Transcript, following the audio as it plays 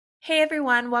Hey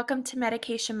everyone, welcome to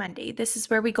Medication Monday. This is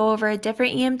where we go over a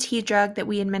different EMT drug that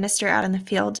we administer out in the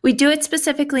field. We do it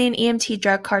specifically in EMT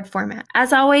drug card format.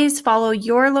 As always, follow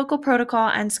your local protocol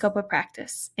and scope of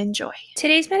practice. Enjoy.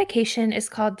 Today's medication is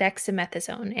called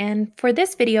dexamethasone, and for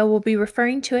this video, we'll be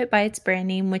referring to it by its brand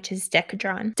name, which is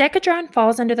Decadron. Decadron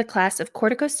falls under the class of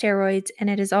corticosteroids, and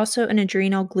it is also an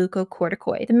adrenal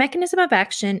glucocorticoid. The mechanism of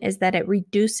action is that it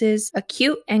reduces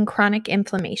acute and chronic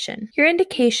inflammation. Your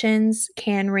indications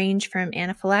can range from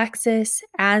anaphylaxis,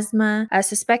 asthma, a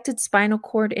suspected spinal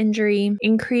cord injury,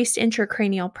 increased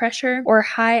intracranial pressure, or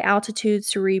high altitude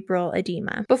cerebral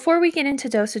edema. Before we get into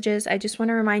dosages, I just want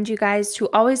to remind you guys to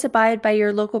always abide by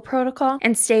your local protocol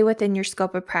and stay within your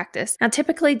scope of practice. Now,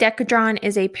 typically Decadron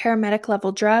is a paramedic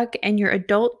level drug, and your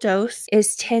adult dose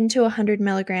is 10 to 100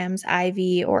 milligrams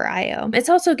IV or IO. It's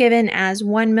also given as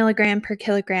 1 milligram per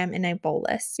kilogram in a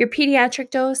bolus. Your pediatric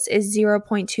dose is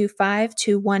 0.25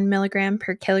 to 1 milligram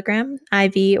per kilogram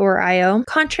IV or IO.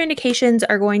 Contraindications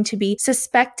are going to be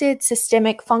suspected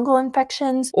systemic fungal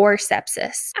infections or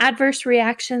sepsis. Adverse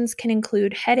reactions can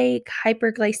include headache,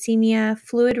 hyperglycemia,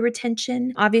 fluid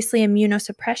retention, obviously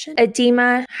immunosuppression,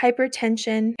 edema,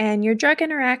 hypertension, and your drug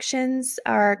interactions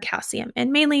are calcium.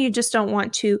 And mainly you just don't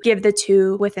want to give the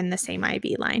two within the same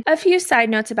IV line. A few side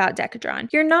notes about Decadron.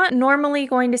 You're not normally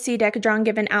going to see Decadron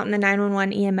given out in the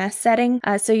 911 EMS setting,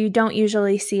 so you don't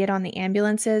usually see it on the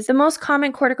ambulances. The most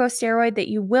common corticosteroid that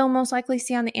you will most likely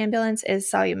see on the ambulance is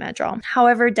Solumedrol.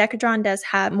 However, Decadron does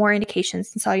have more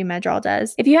indications than Solumedrol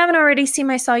does. If you haven't already seen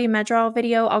my Solumedrol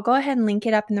video, I'll go ahead and link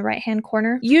it up in the right-hand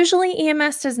corner. Usually,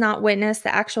 EMS does not witness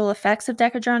the actual effects of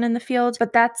Decadron in the field,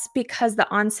 but that's because the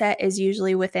onset is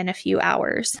usually within a few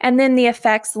hours, and then the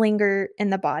effects linger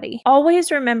in the body.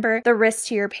 Always remember the risk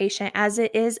to your patient, as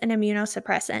it is an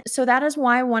immunosuppressant. So that is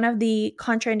why one of the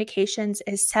contraindications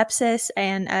is sepsis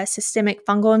and a systemic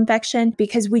fungal infection,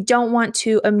 because we don't want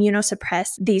to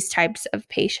immunosuppress these types of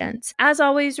patients. As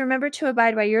always, remember to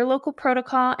abide by your local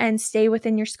protocol and stay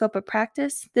within your scope of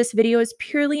practice. This video is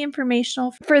purely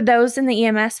informational for those in the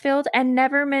EMS field and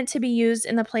never meant to be used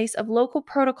in the place of local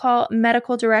protocol,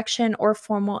 medical direction, or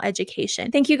formal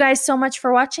education. Thank you guys so much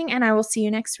for watching, and I will see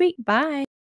you next week. Bye!